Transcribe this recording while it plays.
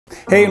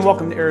Hey, and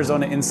welcome to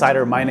Arizona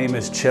Insider. My name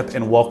is Chip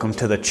and welcome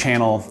to the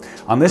channel.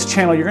 On this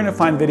channel, you're gonna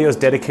find videos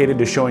dedicated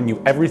to showing you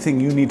everything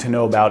you need to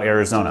know about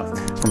Arizona,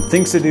 from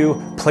things to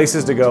do,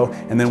 places to go,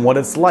 and then what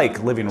it's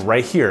like living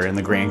right here in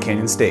the Grand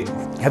Canyon State.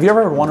 Have you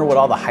ever wondered what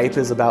all the hype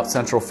is about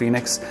Central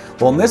Phoenix?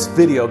 Well, in this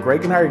video,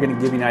 Greg and I are gonna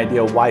give you an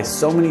idea why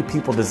so many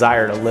people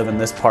desire to live in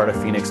this part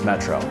of Phoenix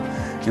Metro.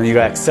 You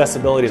got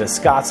accessibility to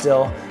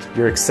Scottsdale,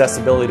 your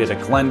accessibility to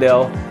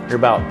Glendale, you're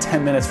about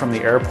 10 minutes from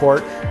the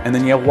airport, and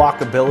then you have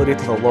walkability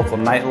to the local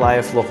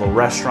nightlife, local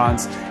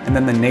restaurants, and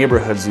then the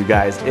neighborhoods, you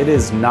guys. It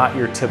is not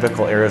your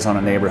typical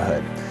Arizona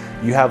neighborhood.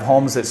 You have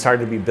homes that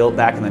started to be built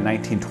back in the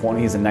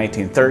 1920s and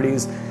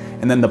 1930s,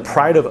 and then the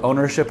pride of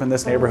ownership in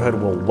this neighborhood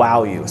will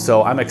wow you.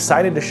 So I'm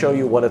excited to show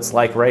you what it's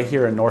like right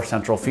here in North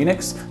Central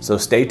Phoenix, so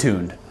stay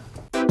tuned.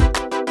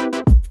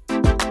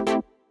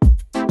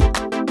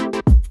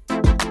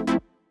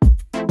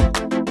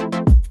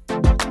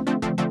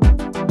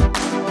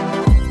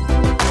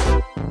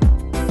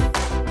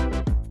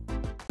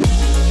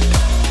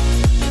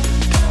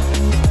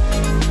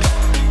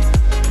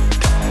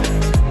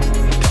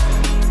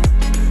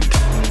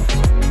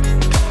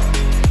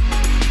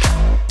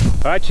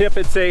 All right, Chip,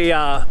 it's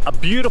a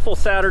beautiful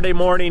Saturday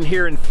morning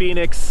here in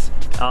Phoenix.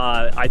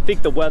 I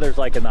think the weather's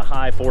like in the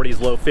high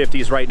 40s, low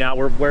 50s right now.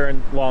 We're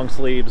wearing long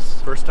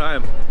sleeves. First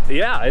time.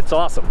 Yeah, it's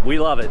awesome. We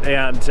love it.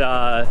 And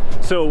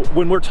so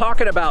when we're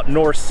talking about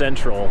North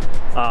Central,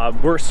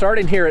 we're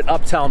starting here at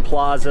Uptown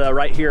Plaza,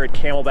 right here at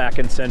Camelback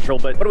and Central.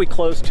 But what are we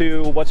close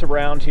to? What's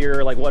around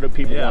here? Like, what do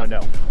people want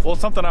to know? Well,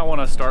 something I want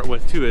to start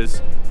with too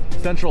is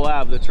Central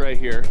Ave that's right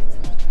here.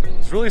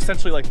 It's really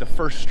essentially like the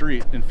first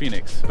street in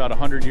Phoenix about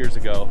 100 years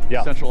ago.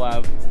 Yeah. Central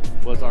Ave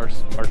was our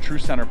true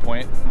center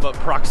point. But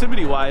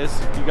proximity wise,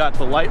 you got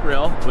the light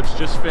rail, which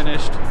just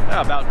finished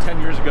about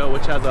 10 years ago,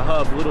 which has a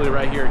hub literally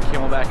right here at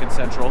Camelback and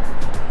Central.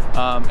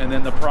 And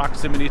then the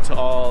proximity to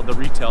all the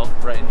retail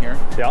right in here.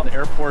 Yeah. The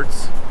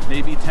airport's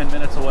maybe 10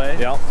 minutes away.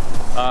 Yeah.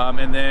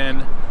 And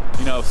then,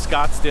 you know,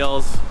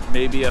 Scottsdale's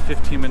maybe a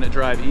 15-minute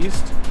drive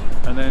east.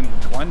 And then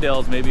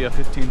Glendale's maybe a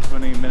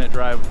 15-20 minute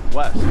drive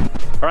west.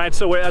 All right,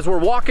 so as we're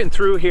walking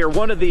through here,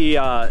 one of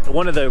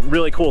the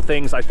really cool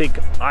things I think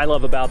I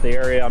love about the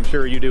area, I'm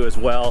sure you do as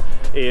well,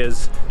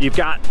 is you've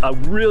got a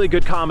really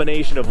good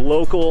combination of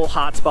local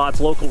hotspots,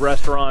 local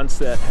restaurants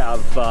that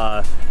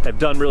have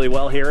done really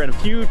well here, and a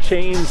few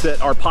chains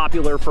that are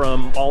popular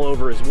from all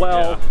over as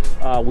well.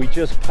 Yeah. We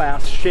just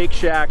passed Shake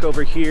Shack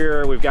over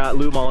here. We've got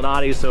Lou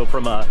Molinati's, so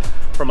from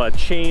a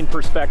chain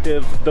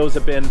perspective, those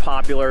have been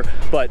popular,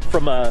 but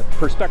from a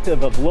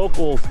perspective of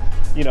locals,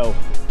 you know,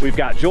 we've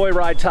got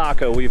Joyride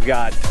Taco, we've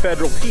got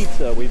Federal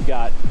Pizza, we've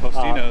got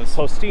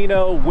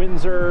Postino,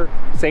 Windsor,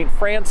 St.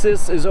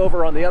 Francis is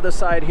over on the other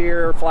side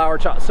here, Flower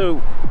Chop,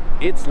 so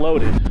it's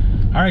loaded.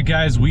 All right,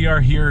 guys, we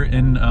are here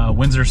in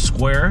Windsor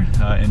Square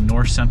in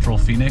North Central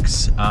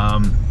Phoenix.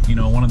 You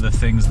know, one of the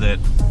things that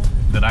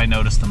I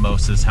noticed the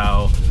most is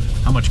how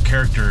much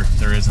character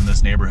there is in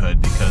this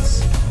neighborhood,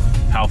 because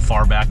how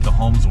far back the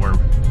homes were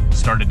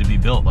started to be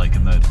built, like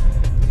in the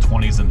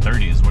 20s and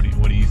 30s.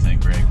 What do you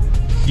think, Greg?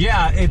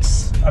 Yeah,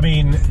 I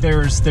mean,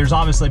 there's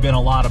obviously been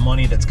a lot of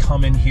money that's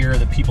come in here,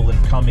 that people that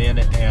have come in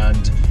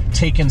and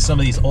taken some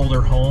of these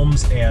older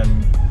homes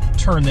and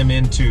turned them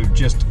into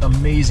just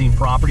amazing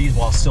properties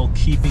while still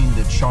keeping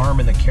the charm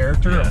and the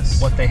character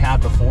of what they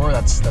had before.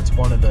 That's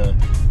one of the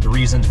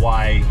reasons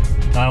why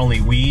not only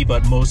we,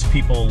 but most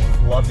people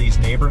love these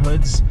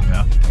neighborhoods.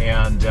 Yeah.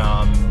 And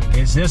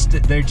it's just,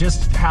 they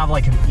just have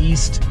like an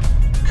East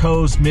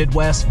Coast,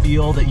 Midwest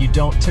feel that you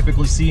don't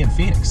typically see in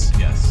Phoenix.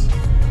 Yes.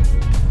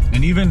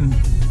 And even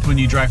when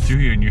you drive through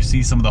here and you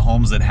see some of the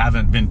homes that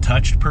haven't been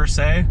touched per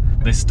se,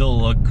 they still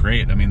look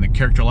great. I mean, the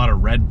character, a lot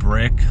of red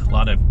brick, a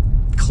lot of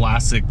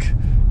classic,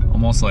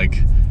 almost like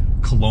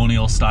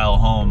colonial style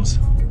homes.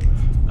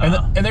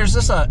 And there's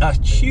just a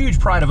huge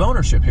pride of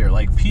ownership here.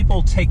 Like,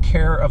 people take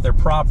care of their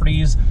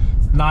properties.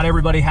 Not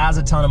everybody has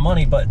a ton of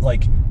money, but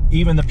like,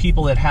 even the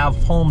people that have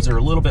homes that are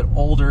a little bit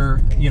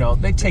older, you know,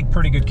 they take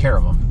pretty good care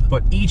of them.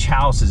 But each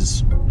house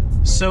is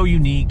so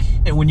unique,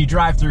 and when you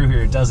drive through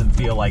here, it doesn't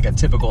feel like a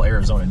typical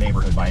Arizona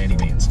neighborhood by any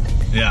means.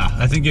 Yeah,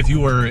 I think if you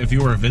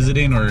were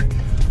visiting or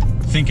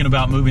thinking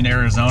about moving to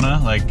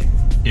Arizona, like,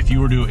 if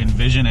you were to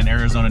envision an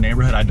Arizona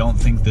neighborhood, I don't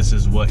think this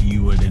is what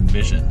you would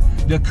envision.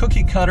 The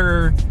cookie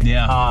cutter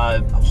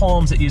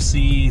homes that you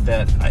see,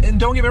 and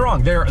don't get me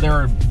wrong,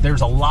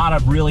 there's a lot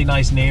of really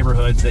nice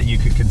neighborhoods that you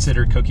could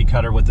consider cookie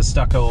cutter with the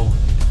stucco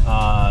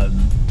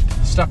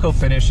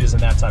finishes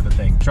and that type of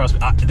thing. Trust me,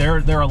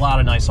 there are a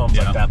lot of nice homes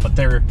like that, but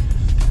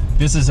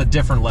this is a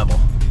different level.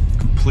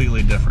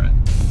 Completely different.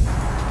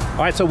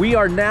 All right, so we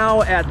are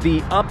now at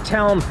the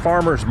Uptown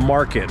Farmers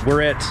Market.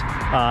 We're at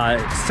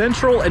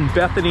Central and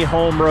Bethany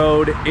Home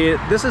Road.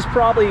 This is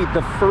probably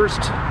the first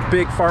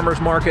big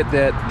farmers market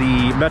that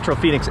the Metro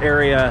Phoenix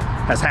area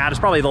has had. It's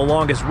probably the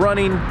longest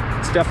running.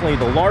 It's definitely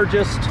the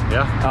largest.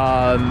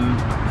 Yeah.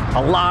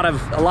 a lot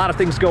of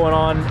things going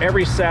on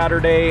every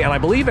Saturday, and I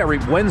believe every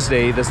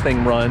Wednesday this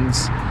thing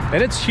runs,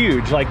 and it's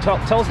huge. Like,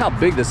 tell us how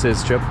big this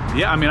is, Chip.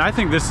 Yeah, I mean, I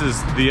think this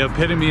is the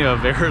epitome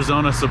of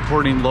Arizona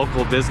supporting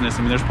local business.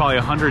 I mean, there's probably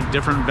 100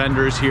 different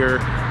vendors here,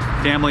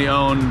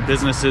 family-owned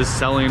businesses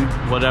selling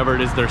whatever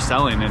it is they're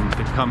selling, and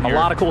they come here. A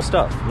lot of cool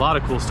stuff. A lot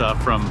of cool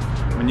stuff. From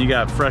when you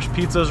got fresh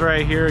pizzas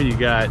right here, you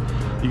got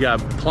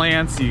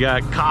plants, you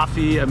got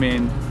coffee. I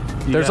mean,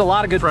 there's a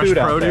lot of good food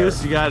out there.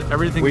 You got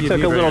everything. We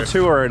took a little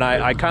tour, and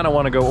I kind of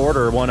want to go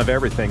order one of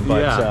everything.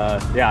 But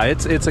yeah,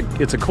 it's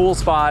a cool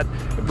spot.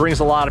 It brings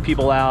a lot of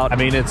people out. I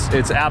mean,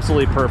 it's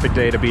absolutely perfect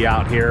day to be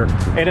out here,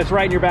 and it's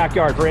right in your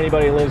backyard for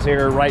anybody who lives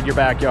here. Right in your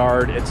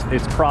backyard.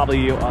 It's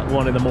probably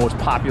one of the most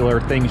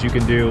popular things you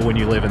can do when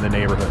you live in the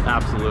neighborhood.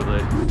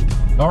 Absolutely.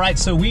 All right,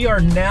 so we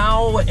are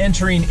now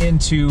entering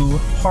into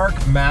Park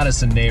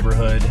Madison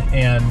neighborhood,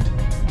 and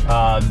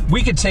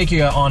we could take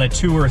you on a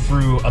tour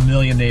through a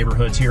million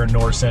neighborhoods here in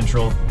North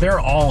Central. They're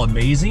all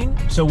amazing,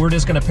 so we're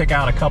just gonna pick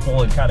out a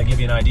couple and kind of give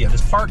you an idea.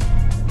 This Park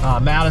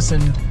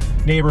Madison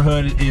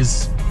neighborhood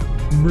is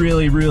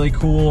really, really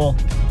cool.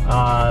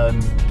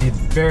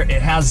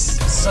 It has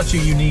such a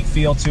unique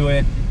feel to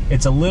it.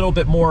 It's a little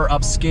bit more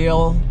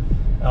upscale.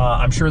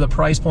 I'm sure the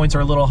price points are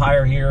a little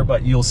higher here,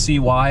 but you'll see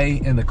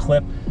why in the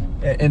clip.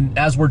 And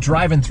as we're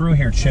driving through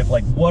here, Chip,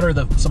 like, what are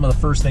some of the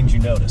first things you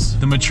notice?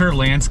 The mature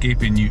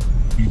landscaping you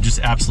just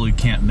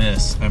absolutely can't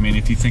miss. I mean,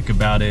 if you think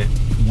about it,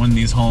 when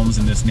these homes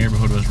in this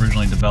neighborhood was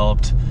originally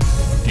developed,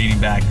 dating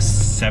back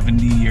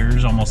 70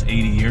 years, almost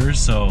 80 years,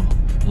 so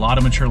a lot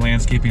of mature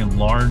landscaping,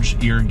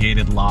 large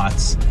irrigated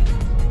lots,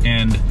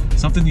 and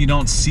something you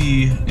don't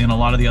see in a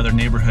lot of the other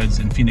neighborhoods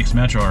in Phoenix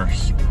Metro are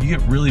you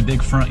get really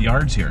big front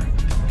yards here.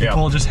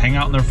 People just hang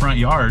out in their front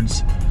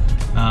yards,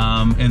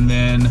 and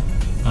then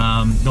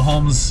the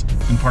homes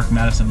in Park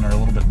Madison are a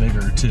little bit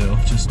bigger too,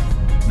 just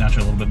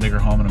naturally a little bit bigger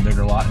home and a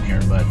bigger lot in here,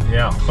 but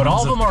but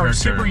all of them are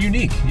super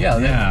unique.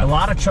 A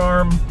lot of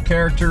charm,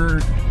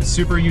 character,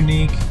 super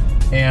unique,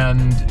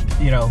 and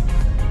you know,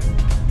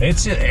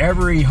 it's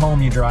every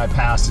home you drive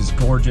past is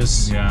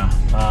gorgeous.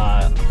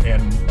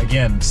 And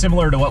again,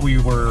 similar to what we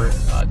were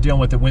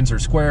dealing with at Windsor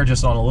Square,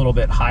 just on a little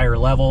bit higher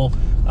level,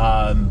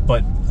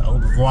 but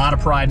a lot of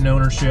pride and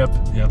ownership.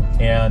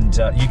 And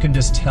you can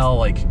just tell,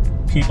 like,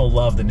 people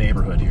love the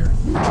neighborhood here.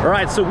 All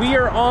right, so we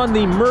are on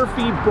the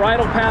Murphy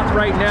Bridle Path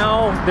right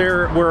now.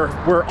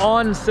 We're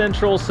on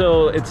Central,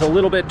 so it's a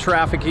little bit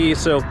trafficy,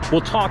 so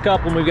we'll talk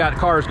up when we've got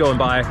cars going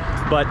by.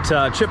 But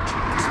Chip,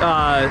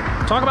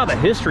 talk about the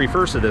history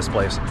first of this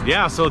place.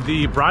 Yeah, so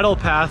the Bridle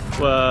Path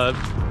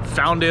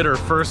founded or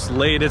first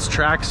laid its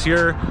tracks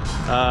here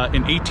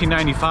in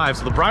 1895.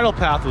 So the Bridle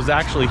Path was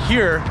actually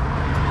here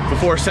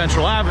before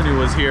Central Avenue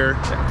was here.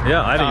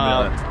 Yeah, I didn't even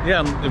know that.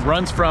 Yeah, it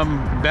runs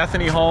from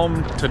Bethany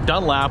home to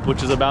Dunlap,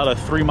 which is about a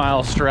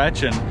 3-mile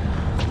stretch,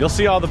 and you'll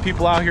see all the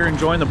people out here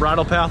enjoying the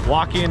Bridle Path,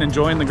 walking,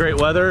 enjoying the great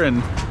weather,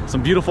 and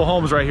some beautiful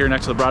homes right here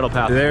next to the Bridle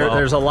Path.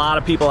 There's a lot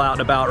of people out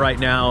and about right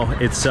now.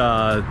 It's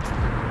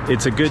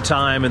a good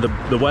time, and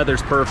the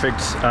weather's perfect,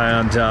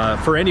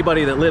 and for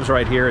anybody that lives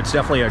right here, it's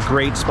definitely a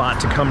great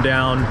spot to come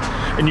down.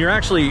 And you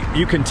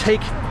can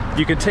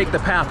take the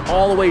path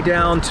all the way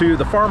down to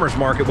the farmer's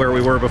market where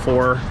we were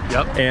before,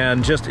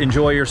 and just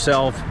enjoy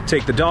yourself.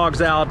 Take the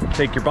dogs out,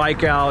 take your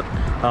bike out,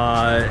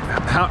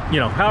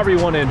 however you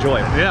want to enjoy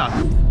it.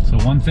 So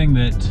one thing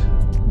that,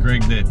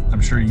 Greg, that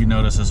I'm sure you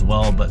notice as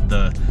well, but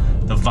the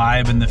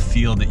vibe and the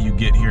feel that you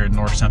get here in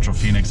North Central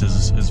Phoenix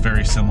is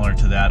very similar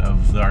to that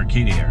of the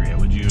Arcadia area.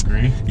 Would you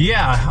agree?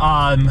 Yeah,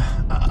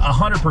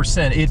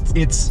 100%.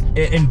 It's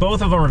and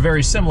both of them are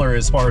very similar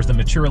as far as the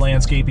mature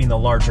landscaping, the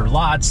larger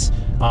lots.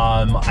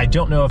 I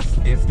don't know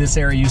if this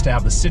area used to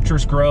have the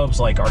citrus groves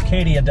like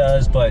Arcadia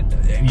does, but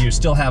you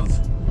still have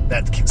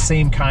that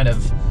same kind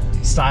of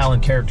style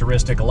and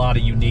characteristic, a lot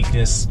of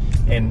uniqueness,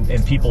 and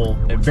people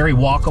very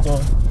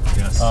walkable.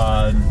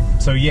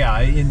 So yeah,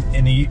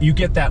 and you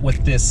get that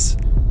with this,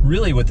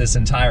 really with this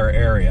entire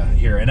area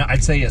here, and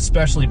I'd say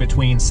especially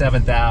between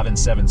 7th Ave and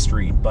 7th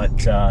Street.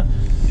 But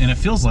and it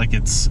feels like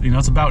it's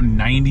about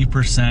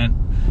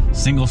 90%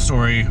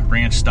 single-story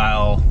ranch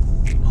style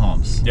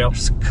homes.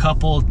 There's a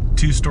couple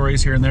 2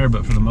 stories here and there,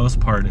 but for the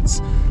most part,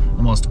 it's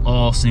almost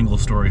all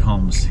single-story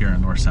homes here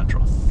in North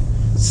Central.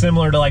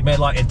 Similar to like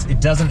Medlock, it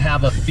doesn't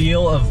have a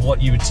feel of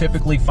what you would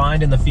typically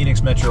find in the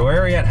Phoenix metro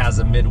area. It has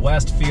a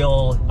Midwest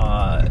feel,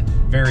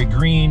 very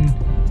green,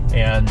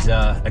 and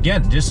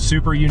again, just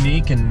super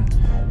unique. And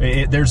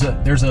there's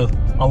a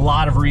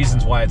lot of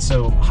reasons why it's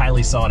so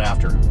highly sought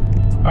after.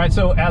 All right,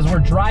 so as we're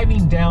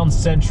driving down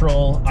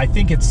Central, I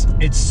think it's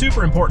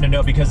super important to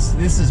note, because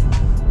this is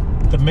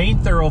the main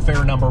thoroughfare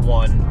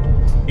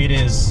 #1. It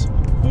is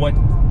what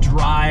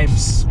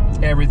drives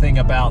everything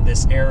about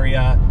this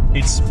area.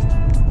 It's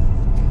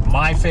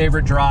my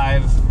favorite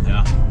drive.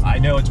 I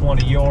know it's one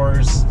of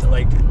yours.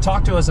 Like,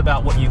 talk to us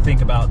about what you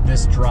think about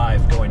this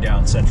drive going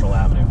down Central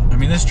Avenue. I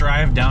mean, this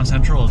drive down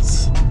Central,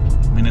 it's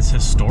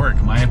historic,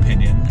 in my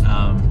opinion.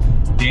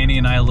 Danny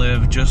and I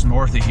live just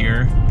north of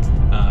here,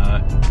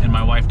 and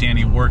my wife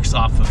Danny works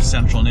off of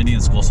Central and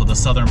Indian School, so the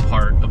southern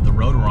part of the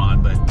road we're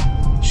on, but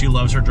she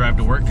loves her drive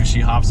to work because she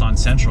hops on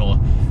Central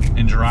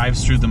and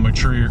drives through the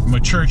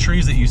mature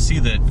trees that you see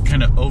that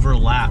kind of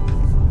overlap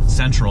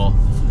Central.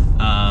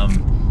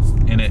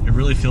 And it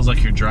really feels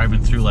like you're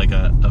driving through like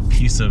a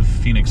piece of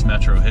Phoenix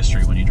Metro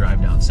history when you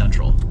drive down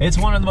Central. It's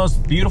one of the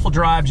most beautiful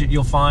drives that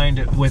you'll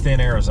find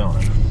within Arizona.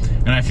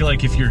 And I feel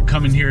like if you're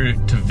coming here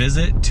to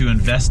visit, to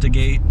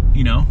investigate,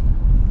 you know,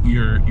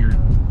 your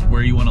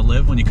where you want to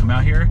live when you come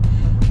out here,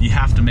 you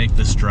have to make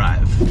this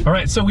drive. All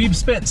right, so we've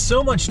spent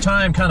so much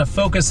time kind of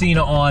focusing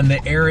on the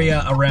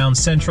area around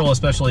Central,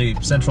 especially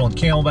Central and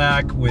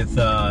Camelback with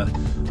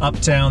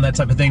Uptown, that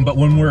type of thing. But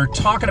when we're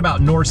talking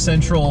about North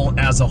Central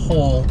as a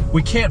whole,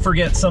 we can't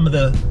forget some of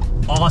the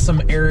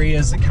awesome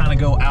areas that kind of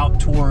go out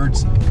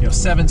towards, you know,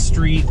 7th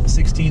Street,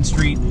 16th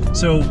Street.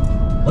 So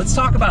let's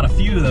talk about a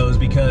few of those,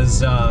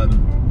 because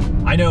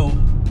I know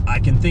I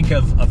can think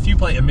of a few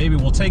places, and maybe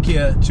we'll take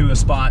you to a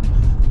spot,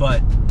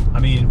 but I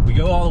mean, we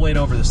go all the way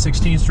over to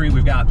 16th Street.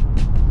 We've got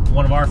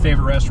one of our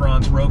favorite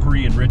restaurants,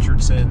 Rokery and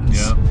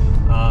Richardson's. Yep.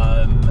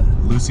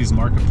 Lucy's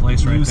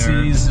Marketplace right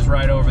there. Lucy's is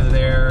right over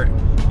there.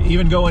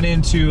 Even going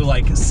into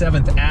like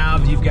 7th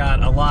Ave, you've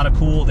got a lot of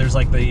cool, there's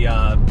like the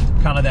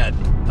kind of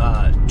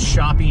that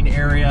shopping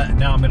area.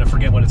 Now I'm gonna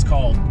forget what it's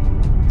called.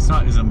 It's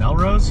not, is it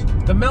Melrose?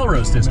 The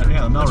Melrose District.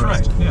 Yeah, Melrose.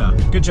 That's right.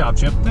 Yeah. Good job,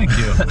 Chip. Thank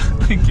you.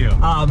 Thank you.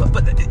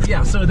 But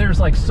yeah, so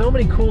there's like so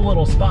many cool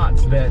little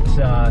spots that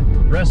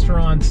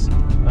restaurants,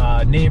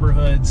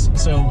 neighborhoods.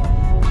 So,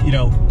 you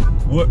know,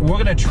 we're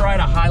gonna try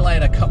to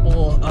highlight a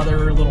couple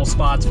other little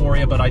spots for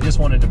you, but I just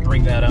wanted to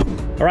bring that up.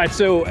 All right,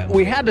 so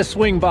we had to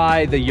swing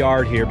by the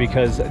yard here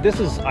because this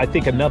is, I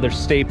think, another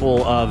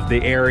staple of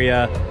the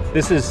area.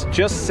 This is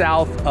just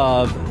south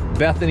of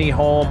Bethany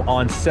Home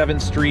on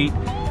 7th Street.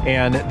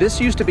 And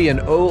this used to be an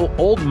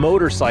old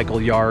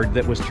motorcycle yard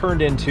that was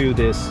turned into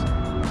this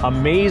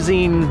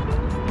amazing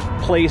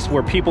place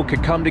where people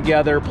could come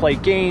together, play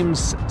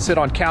games, sit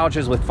on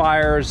couches with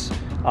fires,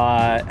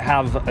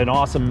 have an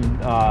awesome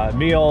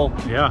meal,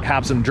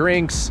 have some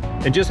drinks,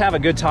 and just have a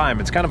good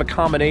time. It's kind of a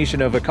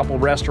combination of a couple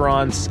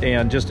restaurants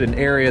and just an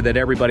area that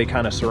everybody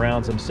kind of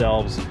surrounds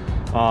themselves.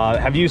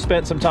 Have you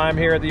spent some time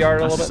here at the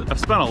yard a little bit? I've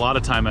spent a lot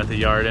of time at the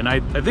yard, and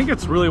I think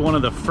it's really one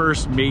of the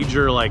first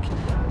major like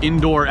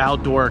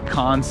indoor-outdoor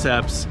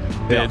concepts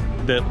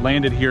that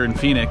landed here in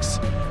Phoenix.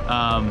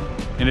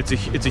 And it's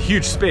a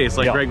huge space.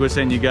 Like Greg was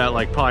saying, you got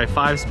like probably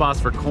 5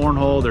 spots for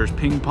cornhole, there's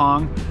ping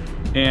pong,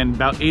 and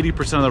about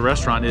 80% of the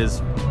restaurant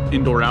is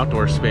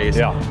indoor-outdoor space.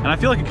 And I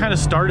feel like it kind of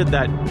started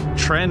that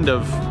trend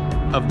of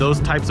those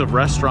types of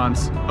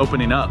restaurants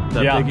opening up,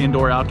 that big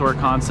indoor-outdoor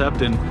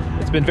concept. And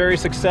it's been very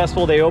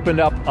successful. They opened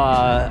up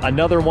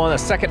another one, a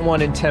second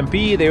one in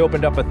Tempe. They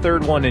opened up a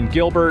third one in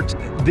Gilbert.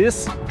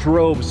 This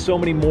drove so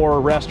many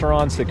more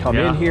restaurants that come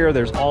in here.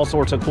 There's all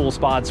sorts of cool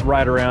spots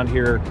right around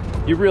here.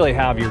 You really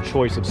have your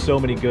choice of so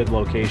many good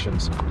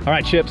locations. All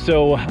right, Chip,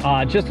 so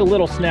just a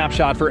little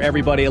snapshot for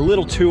everybody, a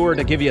little tour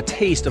to give you a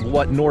taste of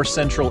what North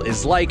Central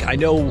is like. I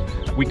know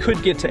we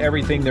could get to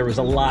everything. There was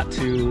a lot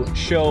to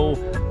show.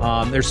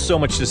 There's so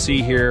much to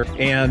see here.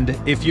 And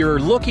if you're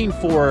looking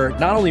for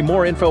not only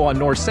more info on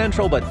North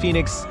Central, but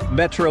Phoenix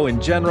Metro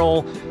in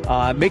general,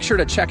 make sure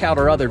to check out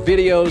our other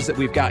videos that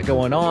we've got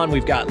going on.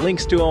 We've got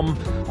links to them.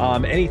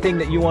 Anything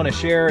that you want to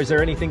share? Is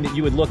there anything that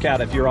you would look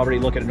at if you're already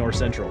looking at North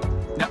Central?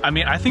 I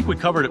mean, I think we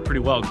covered it pretty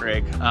well,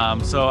 Greg.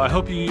 So I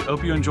hope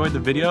you enjoyed the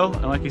video.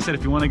 And like you said,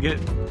 if you want to get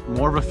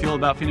more of a feel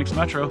about Phoenix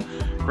Metro,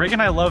 Greg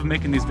and I love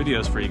making these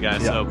videos for you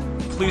guys. So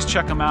please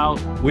check them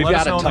out. We've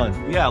got a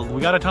ton.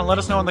 We got a ton. Let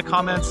us know in the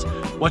comments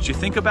what you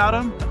think about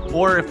them,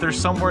 or if there's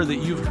somewhere that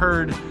you've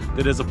heard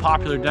that is a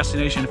popular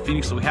destination in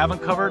Phoenix that we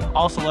haven't covered.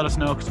 Also let us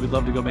know, because we'd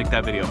love to go make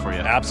that video for you.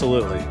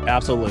 Absolutely,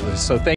 absolutely. So thank